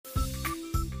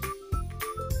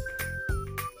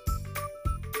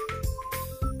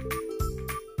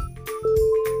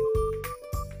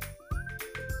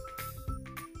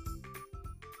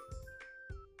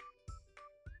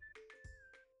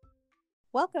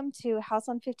welcome to House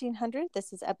on 1500.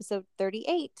 This is episode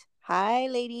 38. Hi,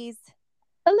 ladies.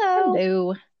 Hello.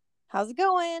 Hello. How's it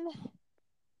going?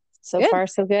 So Good. far,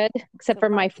 so good. Except So for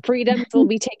far. my freedoms will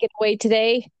be taken away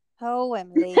today. Oh,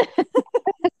 Emily.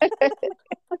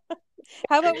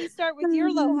 How about we start with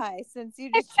your low high since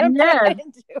you just jumped right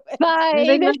into it? I think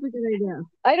Fine. that's a good idea.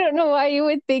 I don't know why you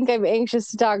would think I'm anxious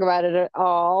to talk about it at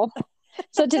all.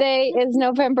 So today is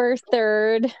November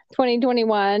 3rd,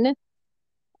 2021.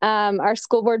 Our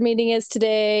school board meeting is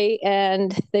today,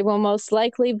 and they will most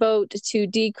likely vote to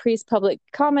decrease public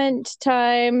comment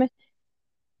time,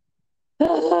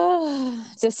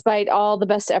 despite all the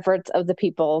best efforts of the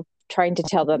people trying to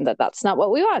tell them that that's not what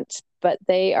we want. But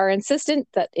they are insistent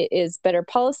that it is better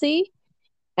policy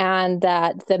and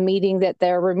that the meeting that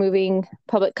they're removing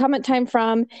public comment time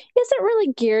from isn't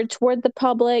really geared toward the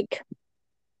public.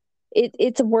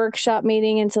 It's a workshop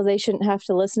meeting, and so they shouldn't have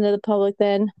to listen to the public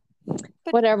then.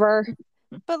 Whatever.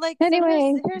 But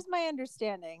Anyway. so here's my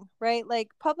understanding, right? Like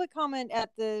public comment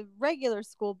at the regular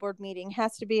school board meeting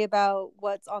has to be about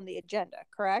what's on the agenda,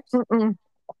 correct? Mm-mm.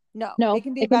 No, it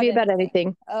can be about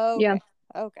anything. Okay. Yeah.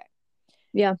 Okay.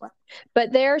 Yeah.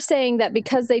 But they're saying that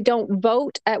because they don't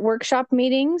vote at workshop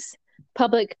meetings,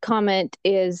 public comment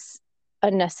is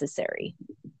unnecessary.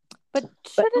 But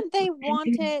shouldn't they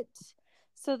want it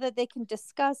so that they can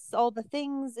discuss all the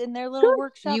things in their little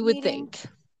workshop You would meeting?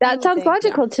 think. That sounds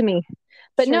logical to me.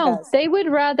 But Sure no, does. they would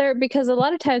rather, because a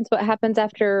lot of times what happens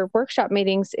after workshop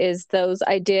meetings is those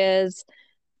ideas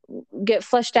get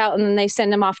fleshed out and then they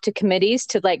send them off to committees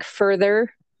to like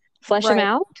further flesh them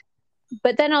out.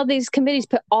 But then all these committees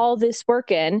put all this work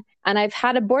in. And I've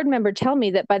had a board member tell me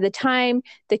that by the time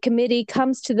the committee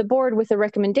comes to the board with a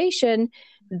recommendation,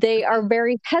 they are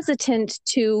very hesitant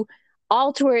to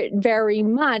alter it very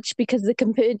much because the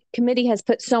committee has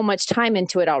put so much time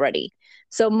into it already.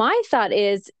 So my thought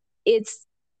is it's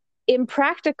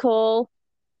impractical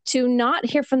to not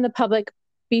hear from the public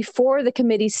before the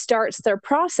committee starts their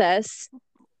process.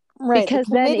 Right. Because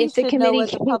then if the committee know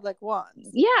what the public wants.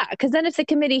 Yeah, because then if the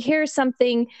committee hears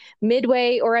something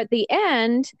midway or at the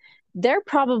end, they're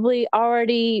probably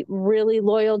already really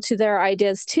loyal to their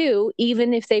ideas too,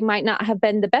 even if they might not have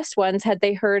been the best ones had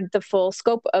they heard the full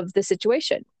scope of the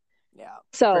situation. Yeah.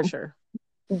 So For sure.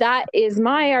 That is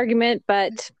my argument,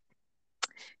 but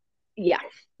yeah.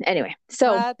 Anyway,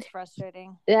 so that's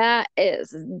frustrating. That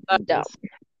is dumb.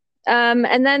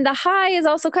 And then the high is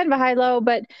also kind of a high-low,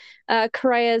 but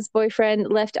Karaya's boyfriend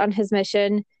left on his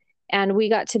mission, and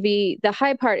the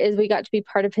high part is we got to be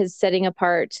part of his setting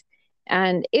apart,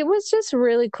 and it was just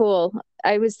really cool.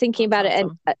 I was thinking about it,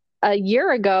 and a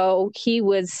year ago, he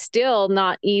was still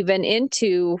not even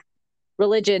into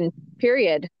religion,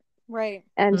 period. Right.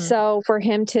 And so for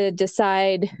him to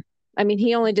decide, I mean,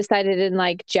 he only decided in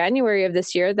like January of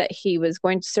this year that he was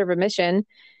going to serve a mission,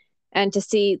 and to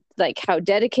see like how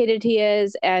dedicated he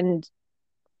is. And,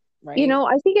 you know,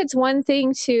 I think it's one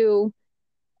thing to,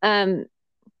 not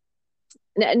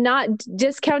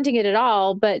discounting it at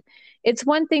all, but it's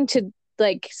one thing to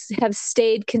like have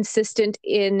stayed consistent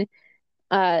in,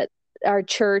 our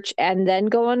church and then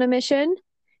go on a mission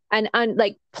and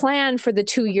like plan for the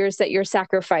 2 years that you're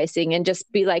sacrificing and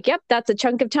just be like, yep, that's a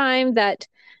chunk of time that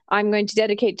I'm going to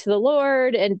dedicate to the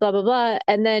Lord and blah, blah, blah.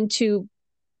 And then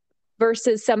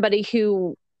versus somebody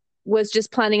who was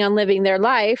just planning on living their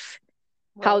life,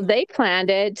 how they planned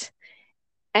it.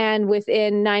 And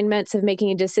within 9 months of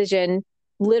making a decision,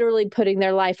 literally putting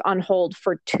their life on hold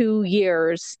for 2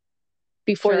 years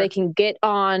before they can get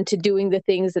on to doing the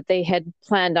things that they had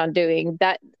planned on doing.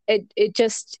 That it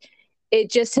just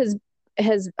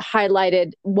has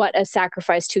highlighted what a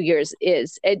sacrifice 2 years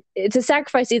is. It's a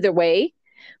sacrifice either way,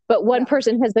 but one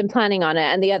person has been planning on it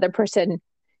and the other person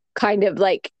kind of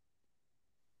like,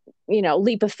 you know,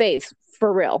 leap of faith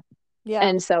for real. Yeah.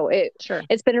 And so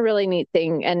it's been a really neat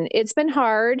thing, and it's been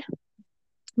hard.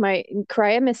 My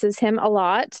Karaya misses him a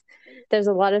lot. There's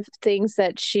a lot of things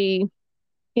that she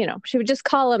would just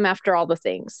call him after all the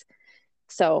things.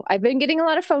 So I've been getting a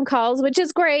lot of phone calls, which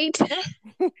is great.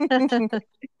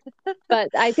 But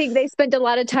I think they spent a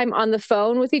lot of time on the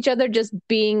phone with each other, just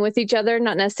being with each other,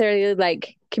 not necessarily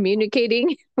like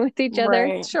communicating with each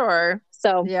other. Sure.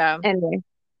 So anyway,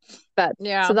 but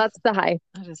so that's the high.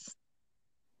 That is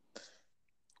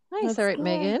nice. All right,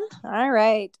 Megan. All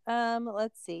right.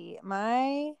 Let's see.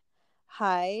 My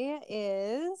high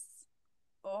is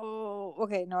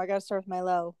okay. No, I gotta start with my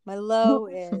low. My low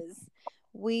is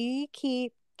we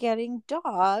keep getting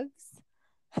dogs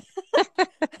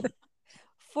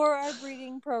for our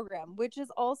breeding program, which is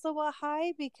also a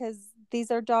high because these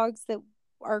are dogs that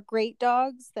are great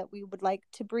dogs that we would like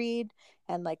to breed,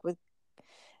 and like with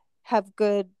have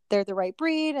good, they're the right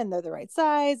breed and they're the right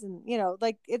size, and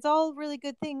like it's all really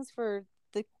good things for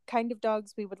the kind of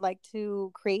dogs we would like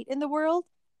to create in the world.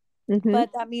 Mm-hmm. But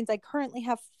that means I currently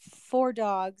have 4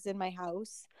 dogs in my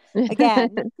house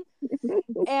again.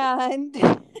 and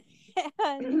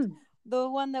and the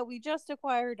one that we just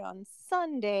acquired on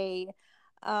Sunday,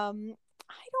 I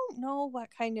don't know what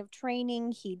kind of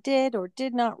training he did or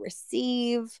did not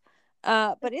receive,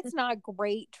 but it's not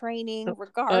great training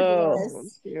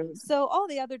regardless. So all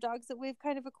the other dogs that we've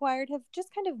kind of acquired have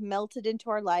just kind of melted into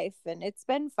our life, and it's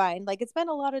been fine. Like, it's been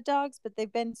a lot of dogs, but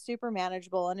they've been super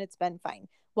manageable, and it's been fine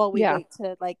while we wait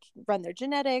to like run their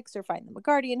genetics or find them a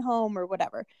guardian home or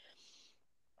whatever.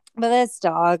 But this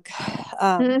dog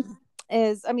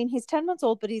is, I mean, he's 10 months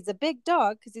old, but he's a big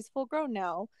dog because he's full grown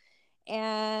now.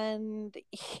 And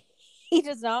he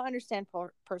does not understand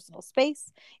personal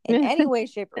space in any way,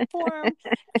 shape, or form.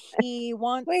 He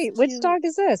wants Wait, which dog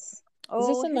is this? Oh, is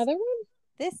this another one?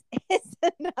 This is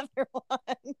another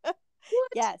one.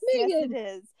 Yes, Megan? Yes, it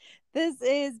is. This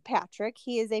is Patrick.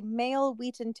 He is a male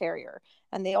Wheaten Terrier.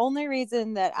 And the only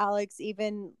reason that Alex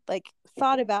even like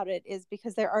thought about it is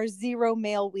because there are 0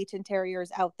 male Wheaten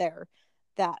Terriers out there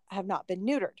that have not been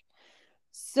neutered.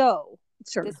 So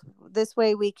sure. This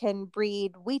way we can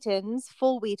breed Wheatens,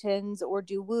 full Wheatens, or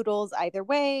do Woodles, either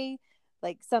way,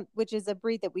 like which is a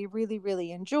breed that we really,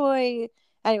 really enjoy.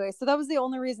 Anyway, so that was the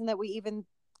only reason that we even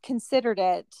considered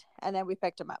it, and then we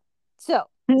picked him up. So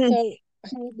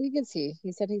how big is he?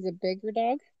 You said he's a bigger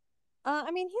dog?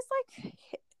 I mean,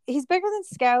 he's bigger than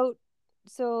Scout,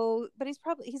 so, but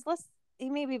he's less, he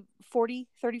may be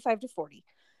 35 to 40.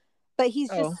 But he's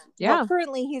well,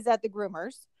 currently he's at the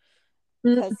groomers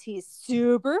because he's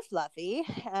super fluffy,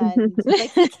 and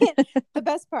like the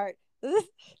best part,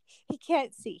 he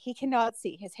cannot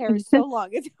see. His hair is so long,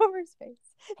 it's over his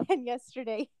face. And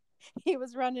yesterday he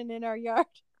was running in our yard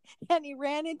and he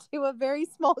ran into a very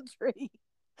small tree.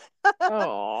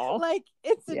 Like,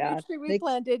 it's a new tree we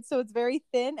planted, so it's very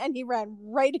thin, and he ran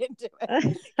right into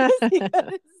it because he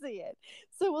couldn't see it.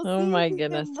 So we'll see. Oh my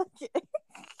goodness.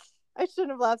 I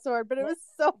shouldn't have laughed so hard, but it was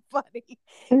so funny.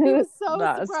 He was so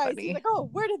surprised. He's like, "Oh,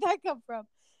 where did that come from?"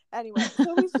 Anyway,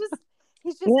 so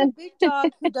he's just a big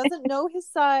dog who doesn't know his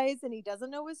size, and he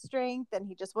doesn't know his strength, and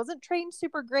he just wasn't trained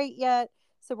super great yet.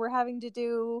 So we're having to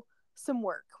do some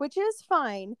work, which is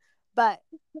fine, but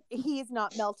he's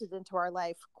not melted into our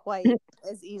life quite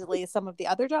as easily as some of the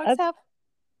other dogs have.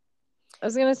 I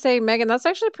was gonna say, Megan, that's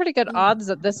actually pretty good odds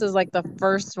that this is like the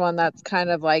first one that's kind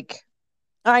of like,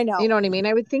 I know. You know what I mean?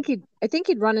 I think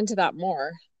he'd run into that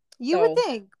more. You would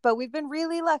think, but we've been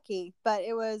really lucky. But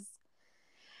it was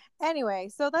anyway.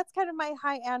 So that's kind of my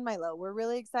high and my low. We're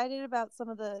really excited about some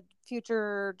of the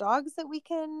future dogs that we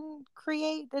can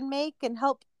create and make and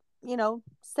help,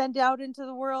 send out into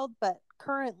the world. But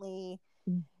currently,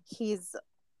 he's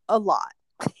a lot.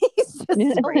 He's just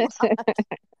a lot.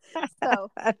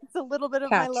 So it's a little bit of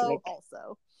Patrick. My low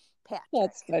also. Patrick.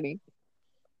 That's funny.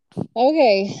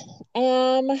 Okay.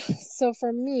 So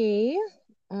for me,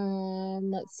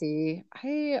 let's see.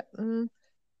 I don't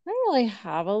really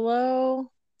have a low.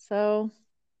 So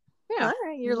yeah. All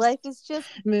right. Your life is just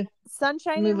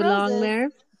sunshine and roses. Along there.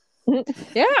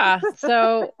 Yeah.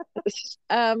 So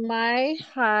my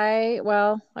high,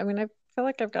 well, I mean, I feel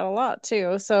like I've got a lot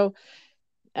too. So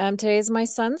today's my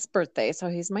son's birthday. So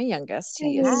he's my youngest.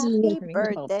 He is turning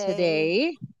 12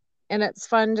 today. And it's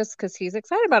fun just because he's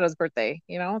excited about his birthday.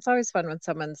 It's always fun when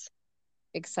someone's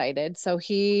excited. So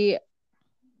he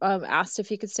asked if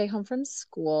he could stay home from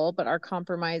school, but our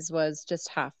compromise was just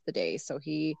half the day. So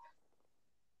he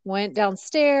went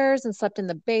downstairs and slept in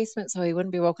the basement so he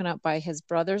wouldn't be woken up by his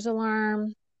brother's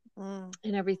alarm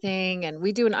and everything. And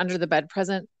we do an under the bed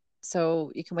present.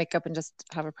 So you can wake up and just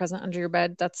have a present under your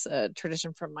bed. That's a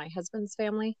tradition from my husband's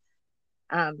family.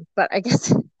 But I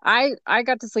guess I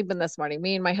got to sleep in this morning.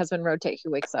 Me and my husband rotate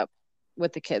who wakes up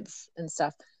with the kids and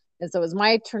stuff. And so it was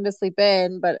my turn to sleep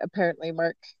in, but apparently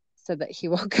Mark said that he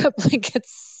woke up like at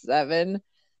 7.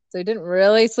 So he didn't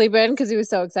really sleep in because he was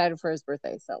so excited for his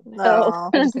birthday. So I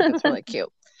just think that's really cute.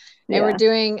 And we're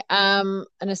doing an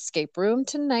escape room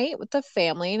tonight with the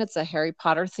family, and it's a Harry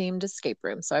Potter themed escape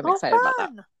room. So I'm excited about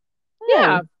that.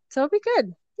 Yeah. So it'll be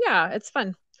good. Yeah, it's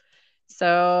fun.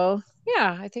 So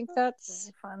yeah, I think that's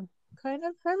really fun. Kind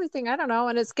of everything. I don't know.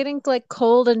 And it's getting like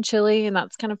cold and chilly, and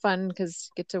that's kind of fun because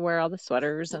you get to wear all the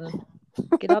sweaters and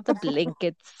get all the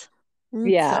blankets.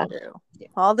 Yeah. So,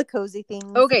 all the cozy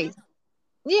things. Okay.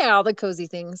 Yeah, all the cozy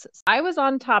things. I was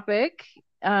on topic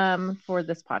for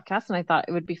this podcast, and I thought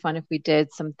it would be fun if we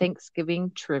did some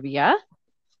Thanksgiving trivia.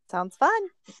 Sounds fun.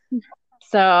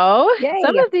 So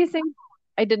some of these things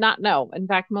I did not know. In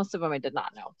fact, most of them I did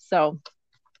not know. So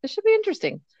this should be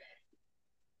interesting.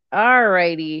 All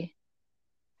righty.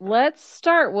 Let's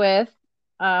start with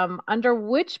under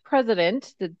which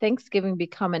president did Thanksgiving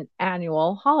become an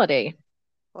annual holiday?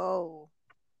 Oh,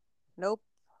 nope.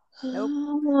 I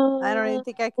don't even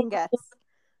think I can guess.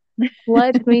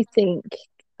 Let me think.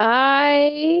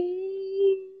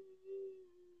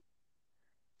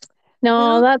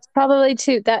 No, Who- that's probably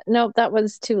that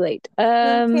was too late.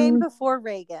 Who came before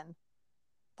Reagan?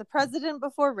 The president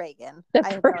before Reagan. The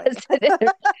I have no idea.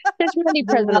 president. There's many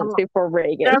presidents Well, before I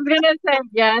Reagan. was gonna say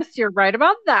yes, you're right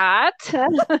about that.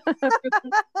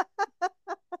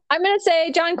 I'm gonna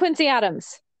say John Quincy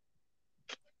Adams.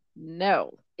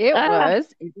 No, it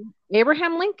was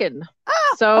Abraham Lincoln.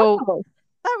 So Oh,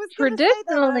 I was gonna say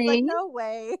that. I was like, traditionally, no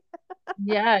way.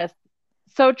 yes.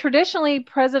 So traditionally,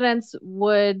 presidents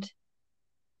would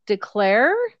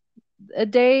declare a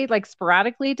day, like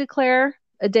sporadically declare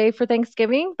a day for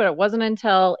Thanksgiving, but it wasn't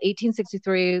until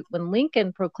 1863 when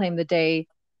Lincoln proclaimed the day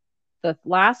the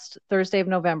last Thursday of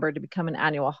November to become an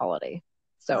annual holiday.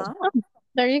 So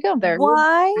there you go. there.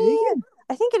 Why? There you go.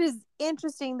 I think it is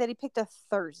interesting that he picked a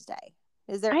Thursday.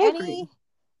 Is there I agree.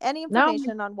 any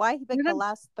information on why he picked the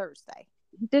last Thursday?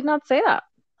 He did not say that.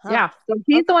 Huh. Yeah. So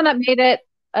he's the one that made it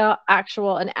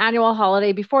an annual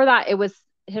holiday. Before that, it was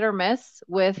hit or miss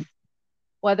with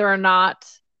whether or not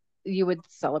you would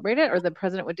celebrate it or the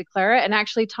president would declare it. And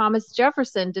actually, Thomas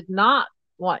Jefferson did not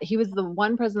want, he was the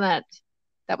one president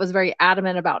that was very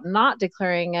adamant about not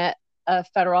declaring it a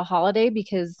federal holiday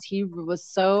because he was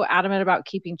so adamant about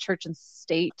keeping church and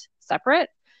state separate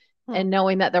and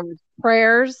knowing that there were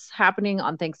prayers happening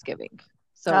on Thanksgiving.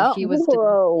 So he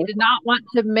did not want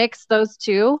to mix those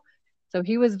two. So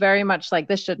he was very much like,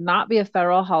 this should not be a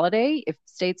federal holiday. If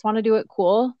states want to do it,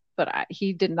 cool. But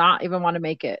he did not even want to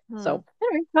make it. So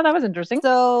anyway, that was interesting.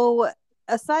 So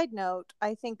a side note,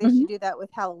 I think they should do that with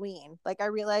Halloween. Like, I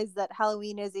realize that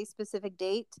Halloween is a specific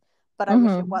date, but I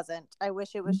wish it wasn't. I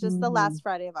wish it was just the last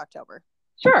Friday of October.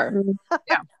 Sure.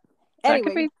 Yeah.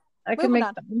 Anyway, that could make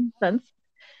sense.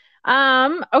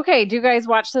 Okay. Do you guys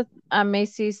watch the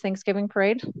Macy's Thanksgiving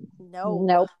Parade? No.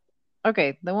 Nope.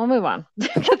 Okay, then we'll move on.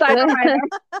 I don't either.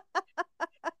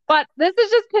 But this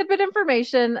is just tidbit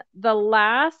information. The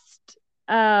last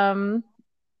how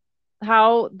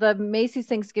the Macy's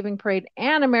Thanksgiving Parade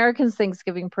and American's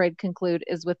Thanksgiving Parade conclude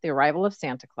is with the arrival of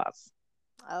Santa Claus.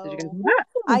 Oh, did you guys know that?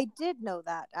 I did know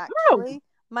that, actually.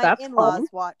 My in-laws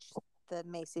watched the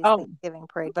Macy's Thanksgiving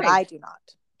Parade, but I do not.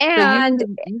 And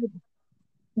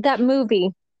that movie,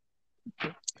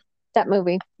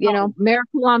 you know,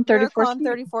 Miracle on 34th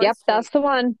Street. Yep, that's the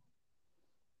one.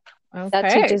 Okay.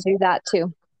 That teaches you that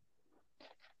too.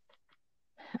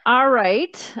 All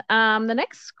right. The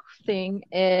next thing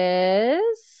is,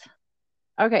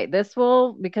 okay,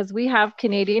 because we have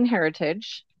Canadian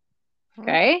heritage.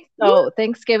 Okay. So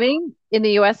Thanksgiving in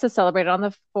the US is celebrated on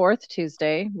the 4th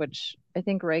Tuesday, which I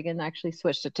think Reagan actually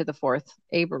switched it to the 4th.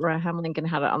 Abraham Lincoln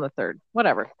had it on the 3rd.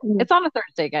 Whatever. It's on a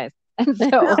Thursday, guys. And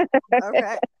so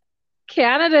Okay.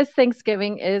 Canada's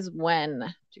Thanksgiving is when? Do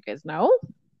you guys know?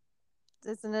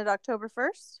 Isn't it October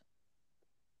 1st?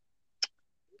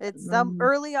 It's some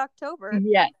early October.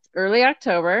 Yes, early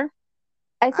October.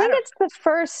 I think it's the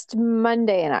first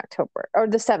Monday in October, or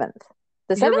the 7th.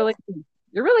 The 7th?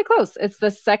 You're really close. It's the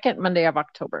second Monday of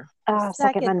October.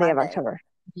 Second Monday of October.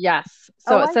 Yes.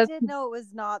 So it says, I did know it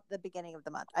was not the beginning of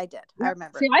the month. I did. I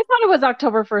remember. See, I thought it was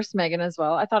October 1st, Megan, as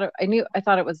well. I thought it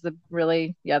was the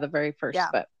very first. Yeah.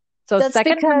 But so that's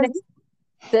second because Monday,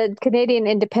 the Canadian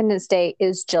Independence Day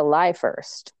is July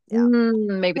 1st. Yeah.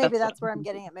 Maybe that's where I'm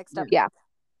getting it mixed up. Yeah.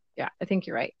 Yeah, I think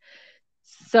you're right.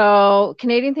 So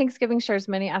Canadian Thanksgiving shares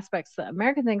many aspects that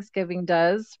American Thanksgiving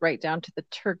does, right down to the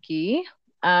turkey.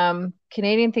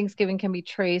 Canadian Thanksgiving can be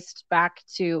traced back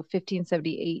to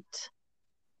 1578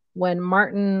 when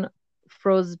Martin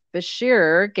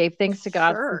Frobisher gave thanks to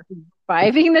God for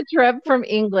surviving the trip from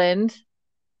England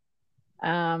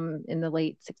in the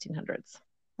late 1600s.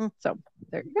 So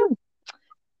there you go.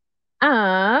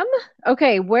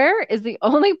 Okay, where is the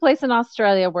only place in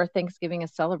Australia where Thanksgiving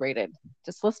is celebrated?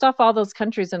 Just list off all those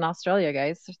countries in Australia,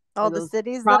 guys. All the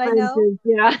cities that I know.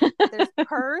 Yeah. There's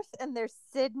Perth and there's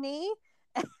Sydney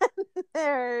and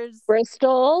there's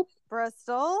Bristol,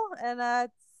 and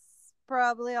that's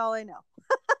probably all I know.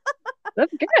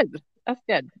 That's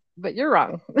good. But you're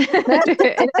wrong.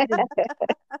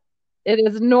 It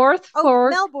is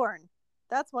Norfolk. Melbourne.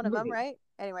 That's one of them, right?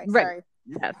 Anyway, sorry.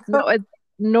 Yes. No, it's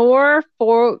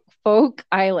Norfolk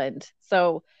Island.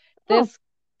 So this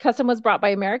custom was brought by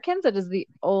Americans. It is the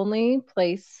only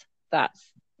place that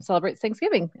celebrates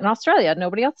Thanksgiving in Australia.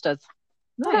 Nobody else does.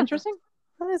 Isn't that interesting?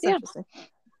 That is Yeah. interesting.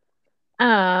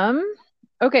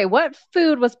 Okay, what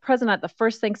food was present at the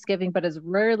first Thanksgiving but is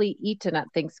rarely eaten at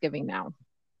Thanksgiving now?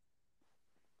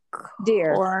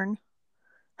 Deer. Corn.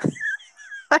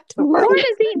 I don't know. Corn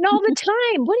is eaten all the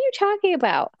time. What are you talking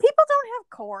about? People don't have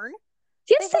corn.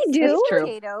 Yes, They they have do. true.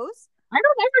 potatoes. I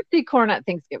don't ever see corn at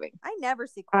Thanksgiving. I never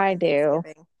see corn I at do.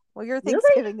 Thanksgiving. Well, your Really?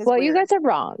 Thanksgiving is Well, weird. you guys are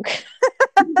wrong.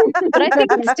 But I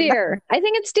think it's deer. I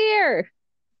think it's deer.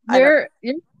 I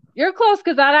don't You're close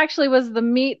because that actually was the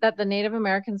meat that the Native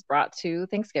Americans brought to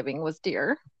Thanksgiving was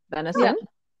deer, venison. Yeah.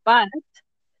 But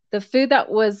the food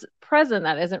that was present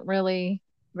that isn't really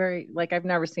very like I've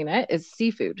never seen it is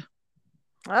seafood.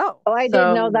 Oh, Oh, I did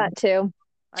So- know that too.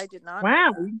 I did not.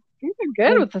 Wow, know you are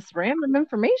good with this random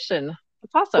information.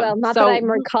 That's awesome. Well, not that I'm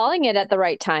recalling it at the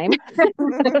right time.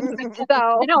 that.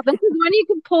 So I know this is when you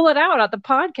can pull it out at the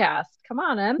podcast. Come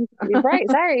on, Em. you're right.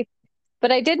 Sorry.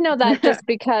 But I did know that just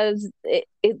because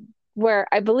where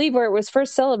I believe where it was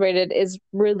first celebrated is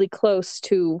really close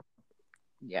to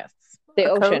Yes, the The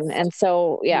ocean. coast? And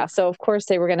so, yeah, so of course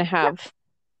they were going to have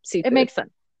seafood. it makes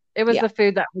sense. It was Yeah. the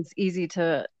food that was easy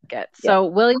to get. So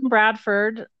William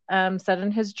Bradford said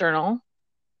in his journal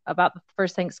about the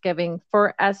first Thanksgiving,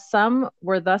 for as some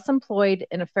were thus employed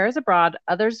in affairs abroad,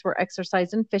 others were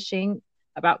exercised in fishing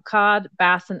about cod,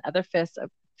 bass, and other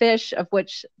fish of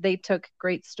which they took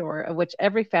great store, of which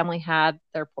every family had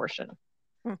their portion.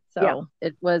 So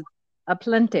it was a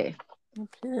plenty. So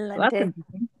that's Plenty.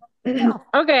 interesting.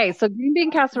 Okay, so green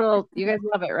bean casserole, you guys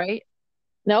love it, right?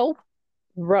 No.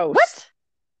 Gross. What?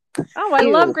 Oh, I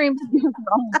Ew. love green bean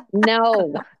casserole.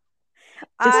 No.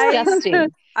 I Disgusting.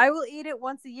 I will eat it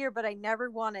once a year, but I never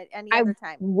want it any I other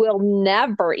time. will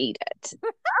never eat it.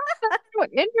 Oh,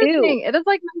 interesting. It is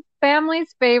like my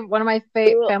family's favorite, one of my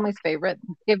Ew. family's favorite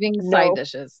Thanksgiving No. side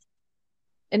dishes.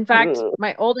 In fact, Ugh.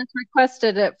 my oldest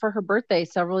requested it for her birthday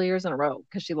several years in a row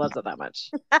because she loves it that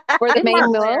much. For the In main March.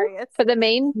 meal? Hilarious. For the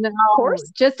main No, course?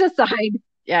 just a side.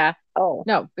 Yeah, Oh.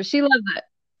 no, but she loves it.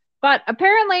 But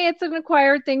apparently it's an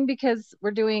acquired thing because we're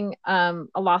doing a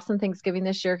Lawson Thanksgiving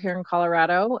this year here in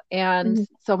Colorado. And Mhm.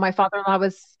 so my father-in-law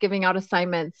was giving out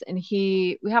assignments and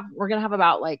we're gonna have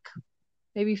about like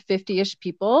maybe 50-ish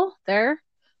people there.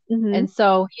 Mhm. And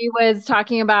so he was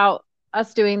talking about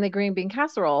us doing the green bean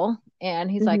casserole. And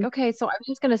he's like, okay, so I'm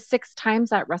just going to 6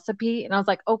 times that recipe. And I was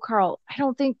like, oh, Carl,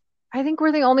 I think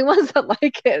we're the only ones that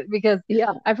like it because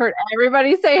Yeah. I've heard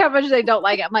everybody say how much they don't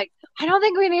like it. I'm like, I don't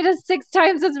think we need a 6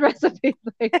 times this recipe.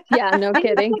 Like, Yeah, no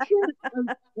kidding.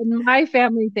 in my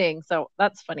family thing. So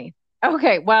that's funny.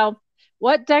 Okay, well,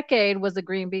 what decade was a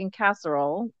green bean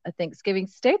casserole, a Thanksgiving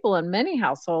staple in many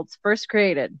households, first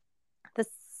created? The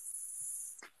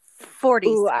 40s.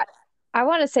 Ooh, I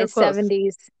want to say You're close.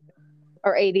 70s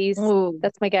or 80s. Ooh.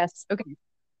 That's my guess. Okay.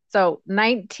 So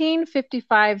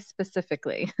 1955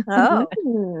 specifically. Oh,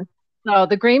 Hmm. So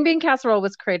the green bean casserole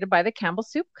was created by the Campbell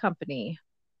Soup Company.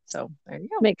 So there you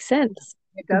go. Makes sense.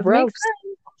 It does Gross.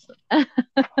 make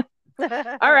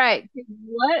sense. All right.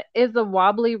 What is the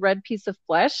wobbly red piece of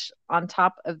flesh on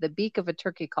top of the beak of a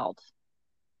turkey called?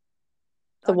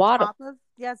 The On waddle. top of,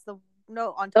 yes, the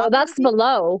no on top. Oh, that's of the beak?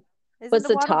 below. Isn't What's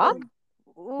the waddle top?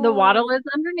 The Ooh. waddle is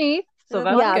underneath. So The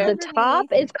that's waddle Yeah, good. the top.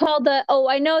 underneath. It's called the. Oh,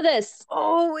 I know this.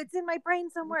 Oh, it's in my brain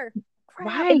somewhere. Crap.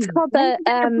 Why? It's called Why the did you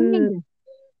get your brain?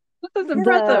 This is Because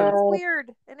impressive. it the- was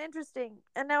weird and interesting,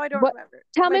 and now I don't What- remember.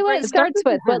 Tell My me what brain- it starts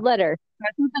with. What S. letter?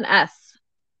 Starts with an S.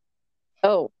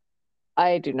 Oh,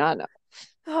 I do not know.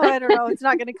 Oh, I don't know. It's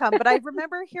not going to come. But I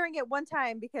remember hearing it one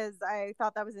time because I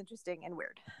thought that was interesting and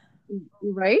weird.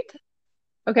 Right?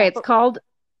 Okay, it's called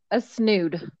a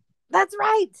snood. That's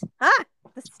right. Ah,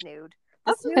 the snood.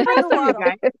 The That's snood and the impressive, you waddle.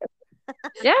 guys.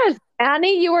 Yes.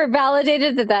 Annie, you were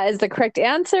validated that is the correct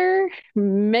answer.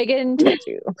 Megan told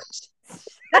you.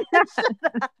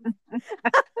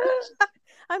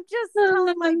 I'm just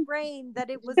telling my brain that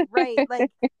it was right.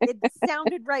 Like it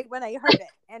sounded right when I heard it.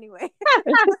 Anyway.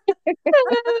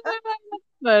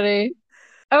 Funny.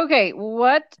 Okay,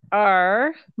 what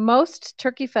are most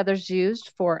turkey feathers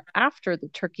used for after the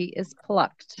turkey is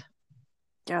plucked?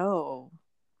 Oh.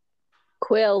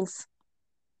 Quills.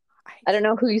 I don't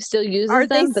know who still uses Are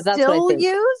they them, but that's what I still think.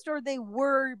 used or they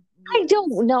were I used?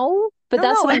 don't know, but No,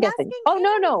 that's no, what I'm I'm guessing. asking Oh,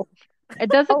 no, no. It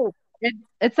doesn't. Oh,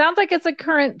 It sounds like it's a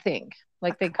current thing.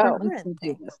 Like they currently current still do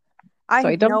thing. this. I So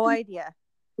I have don't no think- idea.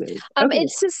 Okay.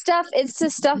 it's to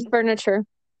stuff furniture.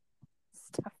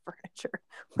 Stuff furniture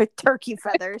with turkey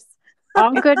feathers.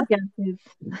 All good guesses.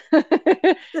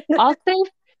 All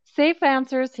safe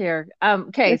answers here.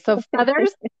 Okay, so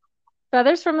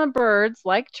feathers from the birds,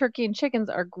 like turkey and chickens,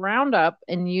 are ground up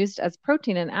and used as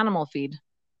protein in animal feed.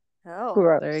 Oh.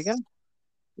 Gross. There you go.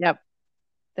 Yep.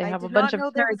 They I have a did bunch not of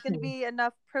know there was going to keratin. be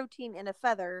enough protein in a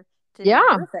feather to Yeah.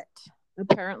 be worth it.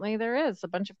 Apparently there is a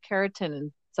bunch of keratin.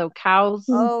 And so cows,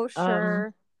 Oh,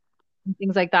 sure. and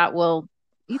things like that will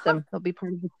eat them. They'll be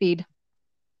part of the feed.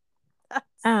 That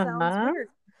sounds weird.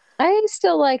 I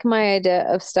still like my idea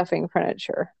of stuffing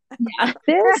furniture. Yeah.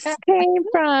 This came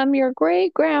from your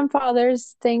great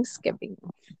grandfather's Thanksgiving.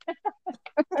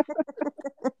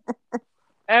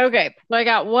 Okay, so I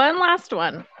got one last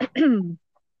one.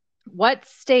 What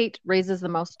state raises the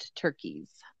most turkeys?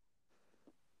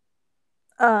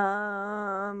 Iowa.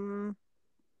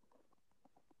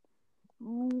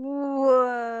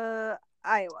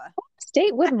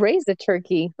 State would raise a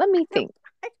turkey. Let me think.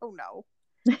 I don't know.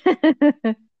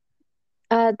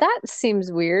 That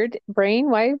seems weird. Brain,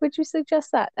 why would you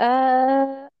suggest that?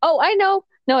 Oh, I know.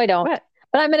 No, I don't. What?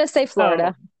 But I'm going to say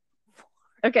Florida.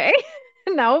 Oh. Okay.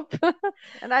 Nope.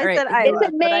 And I All right. said Iowa, Is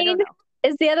it but I don't Maine? know.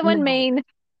 Is the other one No. Maine?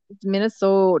 It's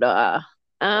Minnesota.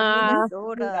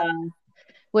 Minnesota.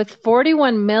 With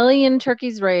 41 million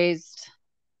turkeys raised.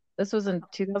 This was in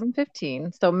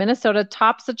 2015. So Minnesota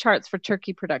tops the charts for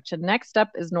turkey production. Next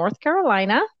up is North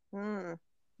Carolina,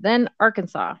 then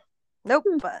Arkansas. Nope,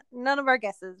 but none of our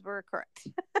guesses were correct.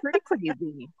 Pretty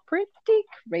crazy. Pretty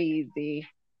crazy.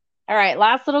 All right,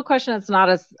 last little question. It's not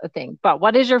a thing, but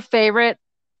what is your favorite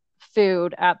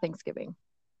food at Thanksgiving?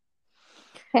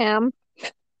 Ham.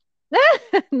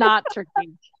 Not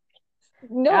turkey.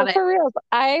 No, for real.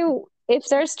 If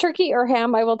there's turkey or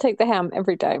ham, I will take the ham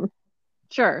every time.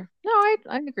 Sure. No, I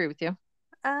agree with you.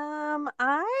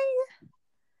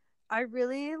 I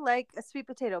really like a sweet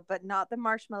potato, but not the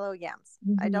marshmallow yams.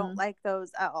 I don't like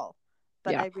those at all.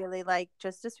 But I really like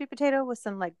just a sweet potato with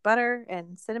some like butter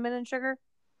and cinnamon and sugar.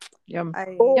 Yum.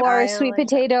 Or a sweet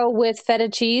potato with feta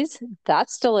cheese.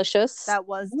 That's delicious. That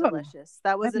was delicious.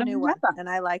 That was a new one, and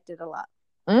I liked it a lot.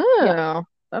 Oh,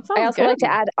 that sounds I also good. like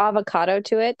to add avocado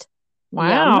to it.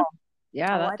 Wow. Yum.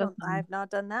 Yeah, I have not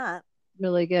done that.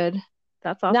 Really good.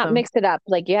 That's awesome. Not mix it up.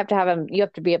 Like you have to have them. You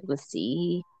have to be able to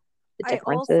see the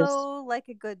differences. I also like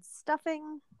a good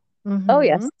stuffing. Oh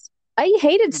yes, I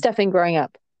hated stuffing growing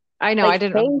up. I know. I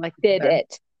didn't like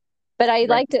it, but I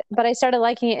liked it. But I started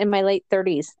liking it in my late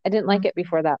 30s. I didn't like it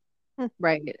before that.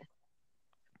 Right.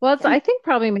 Well, I think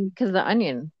probably because the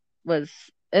onion was,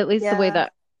 at least the way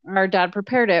that our dad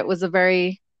prepared it, was a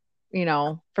very,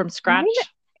 from scratch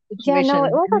situation. Yeah, no,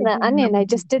 it wasn't the onion. I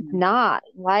just did not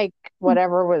like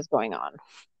whatever was going on.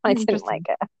 I didn't like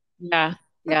it.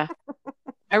 Yeah.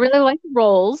 I really like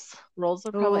rolls. Rolls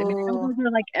are probably, rolls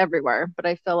are like everywhere, but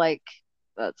I feel like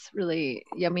that's really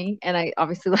yummy. And I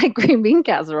obviously like green bean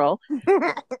casserole.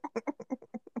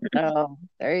 So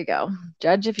there you go.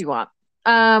 Judge if you want.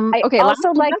 I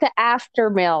also like the after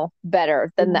meal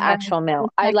better than the actual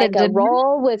meal. I like a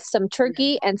roll with some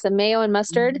turkey and some mayo and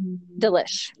mustard.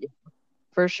 Delish.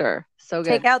 For sure. So good.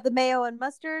 Take out the mayo and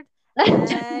mustard. And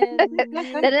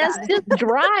then it's just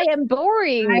dry and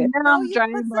boring. I know, you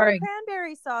put some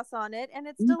cranberry sauce on it and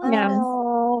it's delicious.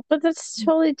 Oh, but that's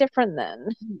totally different then.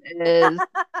 It is.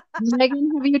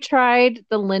 Megan, have you tried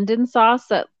the Linden sauce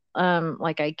that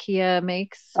like IKEA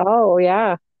makes? Oh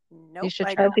yeah. Nope,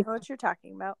 I don't know what you're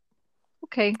talking about.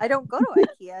 Okay. I don't go to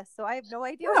IKEA, so I have no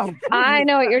idea. I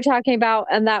know what you're talking about,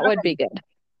 and that would be good.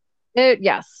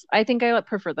 Yes, I think I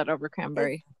prefer that over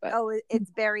cranberry. It's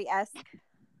berry-esque.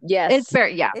 Yes, it's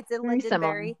very It's a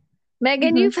lingonberry.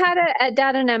 Megan, you've had it at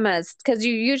Dad and Emma's because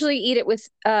you usually eat it with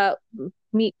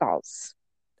meatballs.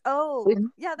 Oh,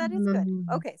 yeah, that is good.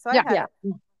 Okay, so I've had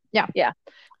it. Yeah.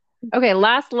 Okay,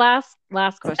 last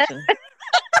question.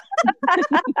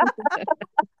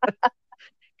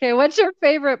 Okay, what's your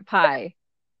favorite pie?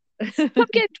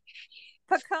 Pumpkin.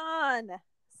 Pecan.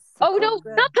 Oh no,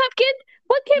 not pumpkin.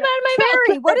 What came out of my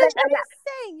mouth? What is you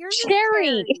saying? You're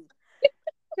cherry.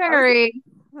 Cherry.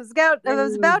 I was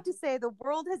about to say the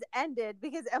world has ended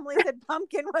because Emily said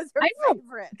pumpkin was her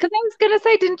favorite. Because I was gonna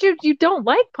say, didn't you don't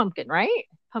like pumpkin, right?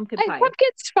 Pumpkin pie.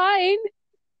 Pumpkin's fine.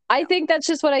 I think that's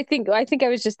just what I think. I think I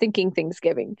was just thinking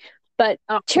Thanksgiving. But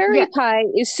cherry pie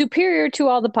is superior to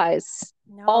all the pies.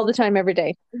 All the time, every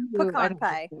day. Pecan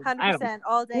pie, 100%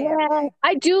 all day, every day.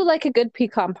 I do like a good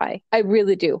pecan pie. I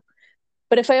really do.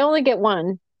 But if I only get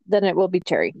one, then it will be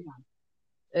cherry.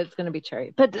 Yeah. It's going to be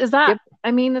cherry. But does that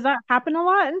happen a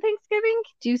lot in Thanksgiving?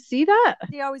 Do you see that?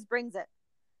 He always brings it.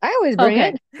 I always bring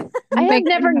it. I have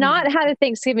never not had a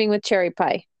Thanksgiving with cherry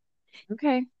pie.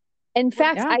 Okay. In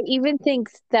fact, I even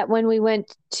think that when we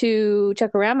went to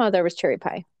Chuckarama, there was cherry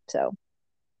pie. So,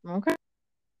 okay.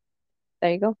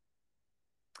 There you go.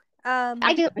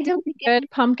 I do think good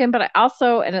pumpkin, but I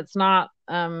also, and it's not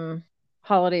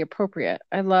holiday appropriate.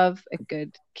 I love a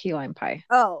good key lime pie.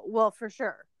 Oh, well, for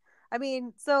sure. I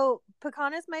mean, so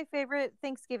pecan is my favorite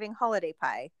Thanksgiving holiday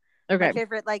pie. Okay. My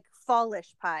favorite like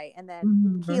fallish pie, and then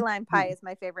Mhm. key lime pie is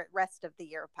my favorite rest of the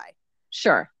year pie.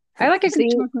 Sure. I like a good See-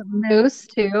 chocolate mousse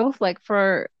too, like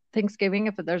for Thanksgiving,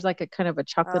 if there's like a kind of a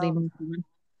chocolatey Oh. mousse one.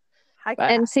 I can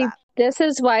But- And pass see, that. this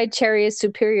is why cherry is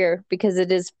superior, because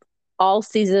it is all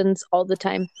seasons, all the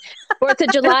time. 4th of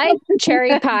July,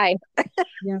 cherry pie.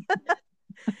 You're-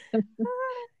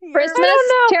 Christmas,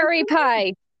 know. cherry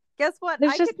pie. Guess what?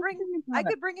 There's I just could bring something I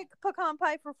about it. could bring a pecan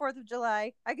pie for 4th of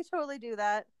July. I could totally do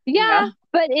that. Yeah,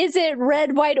 but is it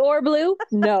red, white, or blue?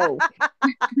 No.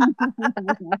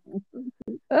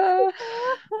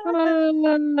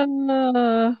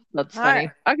 That's All funny. right.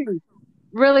 Okay.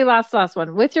 Really last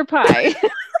one. With your pie.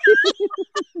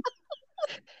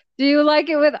 Do you like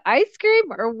it with ice cream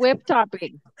or whipped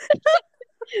topping?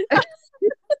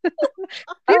 These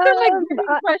are like good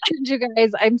questions, you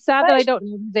guys. I'm sad that I don't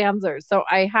know these answers, so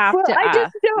I have Well, to I ask.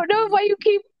 just don't know why you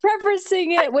keep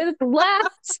prefacing it with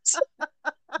last.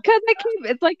 Because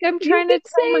it's like I'm trying to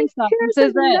tell myself Here's this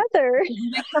is it. another.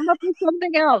 I come up with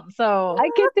something else. So I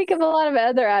can think of a lot of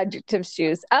other adjectives to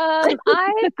use. I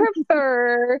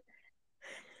prefer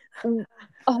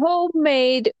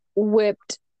homemade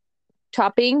whipped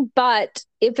topping, but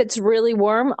if it's really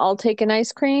warm, I'll take an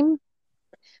ice cream.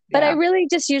 But I yeah. really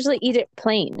just usually eat it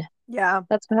plain. Yeah.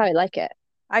 That's how I like it.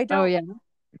 I don't Oh yeah.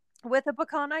 with a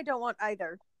pecan I don't want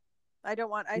either. I don't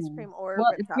want ice Yeah. cream or Well,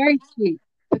 whipped it's topping. very sweet.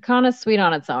 Pecan is sweet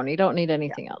on its own. You don't need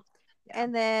anything else. Yeah.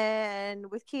 And then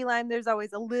with key lime, there's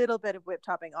always a little bit of whipped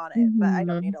topping on it, but I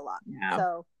don't Mhm. need a lot. Yeah.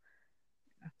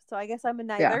 So I guess I'm a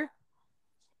neither.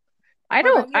 I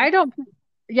What about don't.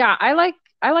 Yeah, I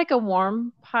like a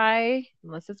warm pie,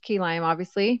 unless it's key lime,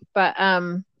 obviously. But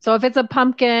so if it's a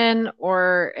pumpkin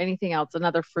or anything else,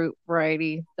 another fruit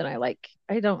variety, then I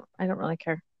don't really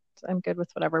care. I'm good with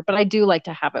whatever. But I do like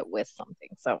to have it with something.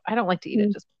 So I don't like to eat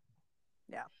it just.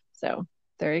 Yeah. So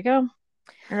there you go.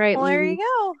 All right. Well, there you ladies.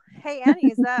 go. Hey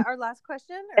Annie, is that our last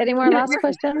question? Or Any more last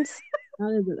questions?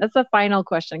 That's the final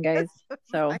question, guys.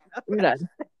 So we're done.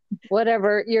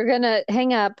 Whatever. You're going to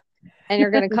hang up and you're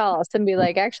going to call us and be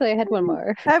like, actually, I had one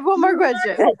more. I have one more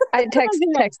question. I text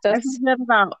I us. forget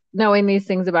about knowing these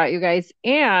things about you guys,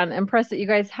 and impressed that you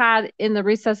guys had in the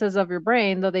recesses of your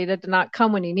brain, though they did not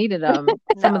come when you needed them,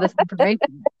 some of this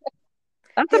information.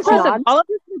 That's It's impressive. not. All of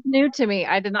this was new to me.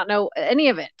 I did not know any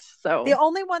of it. So The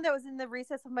only one that was in the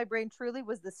recess of my brain truly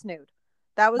was the snood.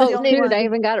 That was Oh, the only dude, one. I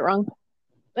even got it wrong.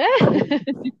 that's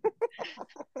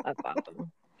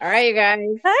awesome. All right, you guys.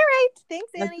 All right. Thanks,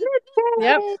 That's Annie.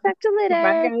 Yep. Talk to you later.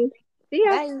 Bye, guys. See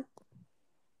ya.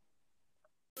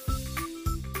 Bye.